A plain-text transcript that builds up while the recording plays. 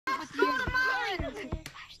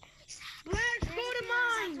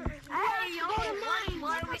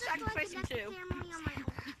too.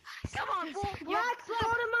 Come on, boy. Let's go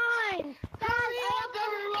to mine. Hurry up,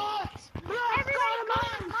 everyone. Let's go to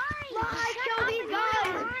mine. Let's kill these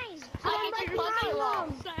guys.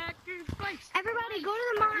 Sacrifice. Everybody, go to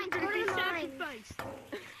the mines. Go to the mines. Sacrifice.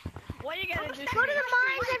 What are you gonna do? Go to the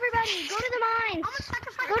mines, everybody. Go to the mines.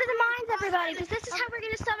 Go to the mines, everybody, because this is how we're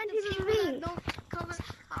gonna summon PvP.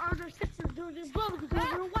 Are their sisters doing their brothers, or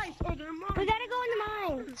their wives, or their moms? We gotta go in the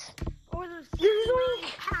mines. Or their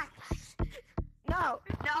Hacks. No.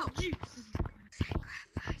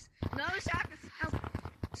 No sacrifice.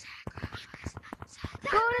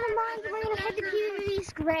 Go to the mines. We're gonna hit the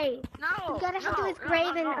PvP's grave. No. We gotta head to his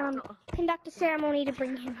grave and conduct a ceremony to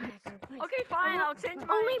bring him back. Okay, fine. I'll change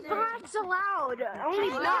my Only name. blacks allowed. Only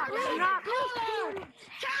blacks. Not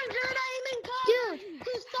Change your name and color.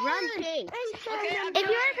 Dude, run pink. Okay, I'm if doing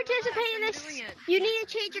you want it. to participate in I'm this, doing it. you need to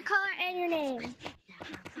change your color and your name.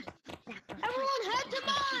 Everyone head to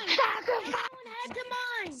mine. Everyone head to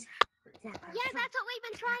mine. Yes, that's what we've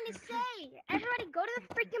been trying to say. Everybody, go to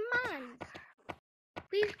the freaking mines.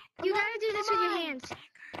 Please, you gotta do this with your hands.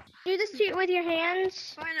 Do this with your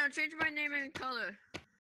hands. Fine, I'll change my name and color.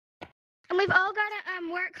 And we've all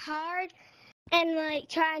gotta work hard and like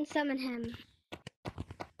try and summon him.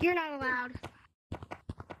 You're not allowed.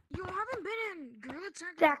 You haven't been in Gorilla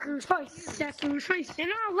Tag. Sacrifice. You're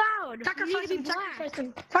not allowed. Sacrifice You need to be black.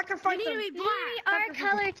 Sacrifice. You need to them. be black. Our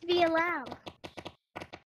color to be allowed.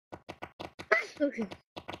 Okay.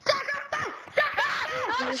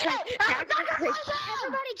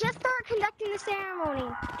 Everybody, just start conducting the ceremony.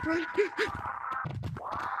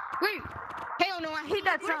 Wait. Hell no, I hate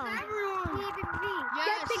that sound.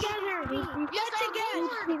 Get together. Yes, again.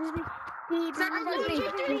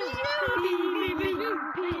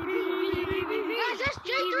 Guys, that's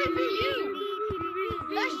J3vu.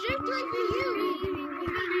 That's J3vu.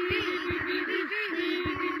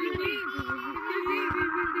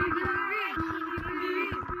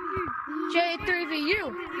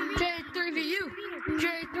 J3vu. J3vu.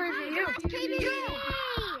 J3vu.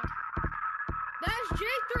 That's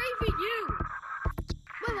J3vu.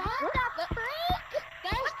 What the freak?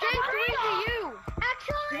 That's J3vu.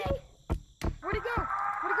 Actually, Where'd it go?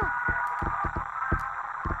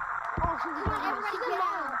 Oh, come on, everybody get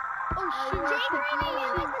out. Oh, shoot. J3vu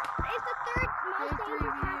is the third most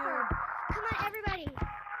dangerous hacker. Come on, everybody.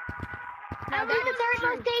 I'll be the third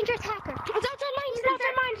most dangerous hacker. That's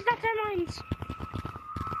our mines.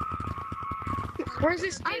 Where's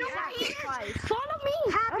this? I know where he is. Follow me.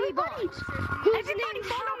 Everybody. Everybody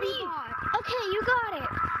follow me. Okay, you got it.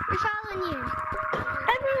 We're following you.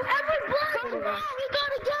 Come on, we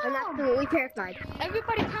gotta go. I'm absolutely terrified.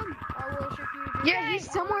 Everybody come. I worship you, Yeah, he's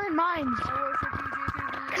somewhere in mines. I worship you,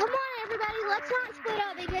 J3vu. Come on, everybody. Let's not split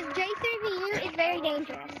up because J3vu is very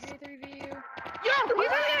dangerous. J3vu. Yeah, we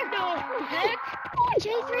did no heck.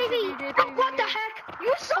 J3vu. What the heck?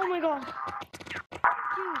 You oh my god.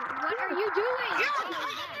 What are you doing?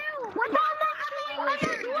 What's I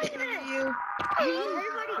worship you, J3vu.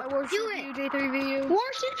 I worship Do you, it. J3vu.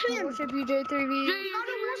 Worship I him. worship you, J3vu.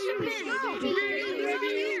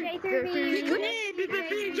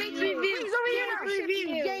 He's over here.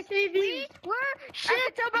 J3vu.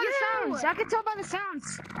 I can tell by the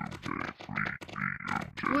sounds.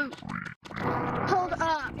 Hold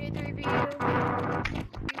up. J3vu.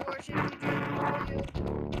 We worship you,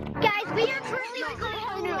 J3vu. Guys, we are currently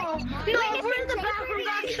recording. No, we're in the bathroom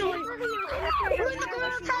actually. We're in the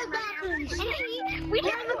Gorilla Tag bathrooms. We We're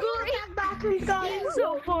in the Gorilla Tag bathrooms, guys. It's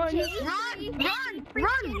so fun. Everyone,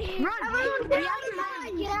 Run.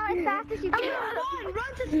 get out as fast as you can.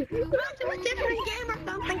 Run to a different game or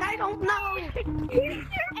something. I don't know.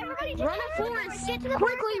 Everybody, Run a forest. Get to the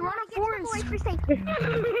Quickly, forest. run a Get to the forest. for safety.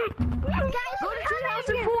 Guys, Go to Treehouse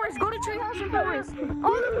and Forest. Go to Treehouse and Forest.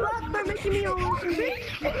 All the blocks are making me hallucinate.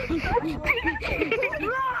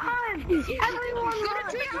 Run! Everyone, go to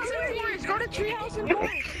Treehouse and Forest. Go to Treehouse and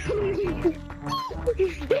Forest.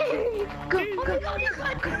 Go.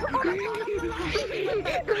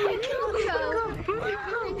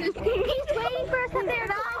 He's waiting for us up there.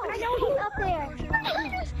 I know he's up there.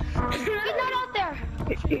 He's not up there.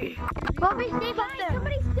 Well, we stay up there.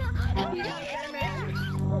 Somebody's still.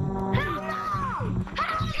 Hell no!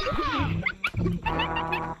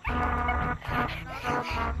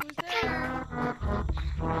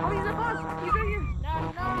 Oh, he's above. He's right here.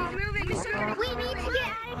 He's moving. He's moving. We need to get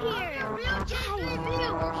out of here.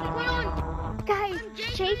 Guys,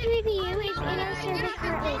 J3vu is in our server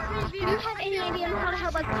currently. If you have any idea on how to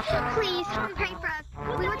help us, please pray for us.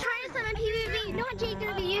 We were trying to summon PvP, not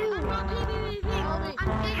J3vu.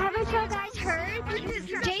 Haven't you guys heard?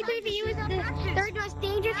 J3vu is the third most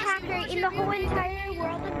dangerous hacker in the whole entire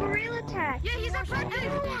world of gorilla tech. Yeah, he's our friend.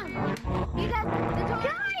 Everyone. He's at the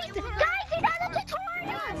guys, he's on the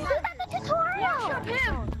tutorial. He's on the tutorial. Worship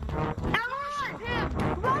him. Everyone.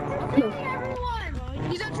 Run to see everyone.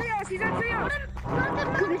 He's on Treehouse. He's on Treehouse. Run the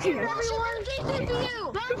mountain, everyone.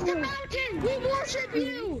 J3vu. Run the mountain. We worship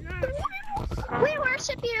you. We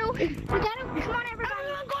worship you. We gotta, come on, everybody.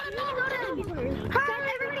 Everyone go to the mountain. Guys,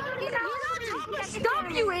 everybody go to the mountain. Stop,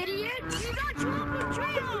 you idiot. He's on top of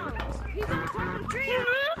Treehouse. He's on top of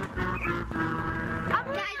Treehouse.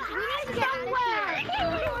 Guys, we need to get somewhere.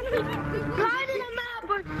 Find in a map,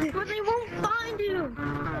 but they won't find you.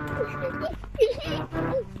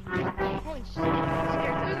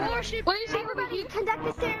 We worship. Everybody, conduct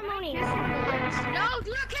the ceremony. No, do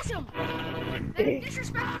not kiss him. That's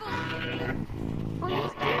disrespectful.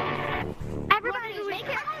 Everybody, make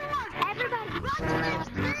it. Everybody, Run to the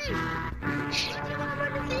street.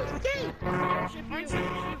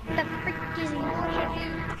 the freaking.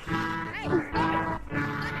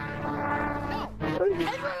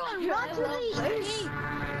 Everyone, run to the street.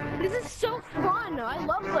 This is so fun. I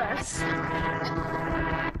love this.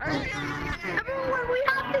 Everyone, we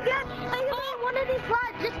have to get one of these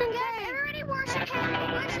flags just in case. Everybody worship him.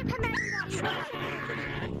 Worship him, everybody.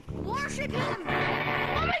 Worship him.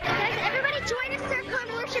 Oh my God, guys, everybody join a circle and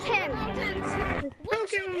worship him.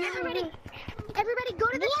 Everybody go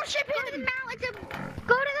to the Worship him. Go to the mountain.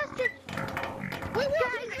 Go to the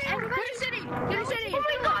guys, everybody. Go to city. Go to city. Oh my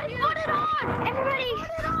God, put it on. Everybody,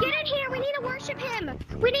 get in here. We need to worship him.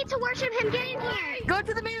 We need to worship him. Get in here. Go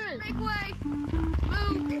to the mirror. Make way.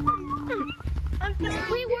 Move.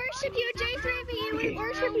 We worship you, J3vu. We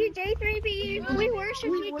worship you, J3vu. We worship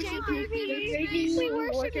you, J3vu. We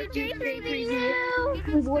worship you,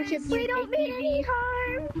 J3vu. We worship We don't mean any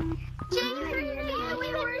harm. J3vu, we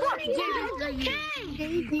worship you.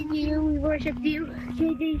 J3vu. We worship you.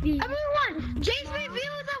 J3vu. Everyone, J3vu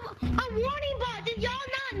is a warning bot. Did y'all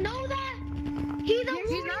not know that? He's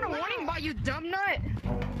not a warning bot, you dumb nut.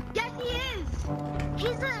 Yes, he is.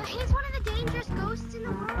 He's one of the dangerous ghosts in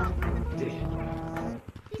the world.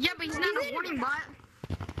 Yeah, but he's not a warning bot.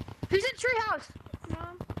 He's at Treehouse.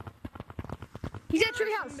 He's at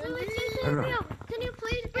Treehouse. Can you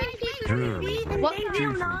please bring people What?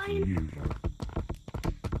 J3vu.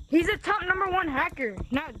 He's a top #1 hacker,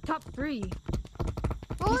 not top 3. He's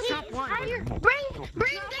top 1. Bring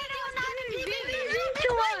to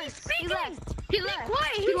us. He left. Be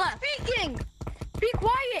quiet. He left. Speaking. Be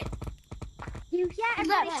quiet.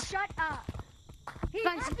 Everybody shut up. He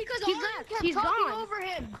left because He all of left. you kept He's talking gone. over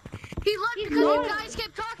him. He left because you guys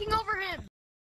kept talking over him.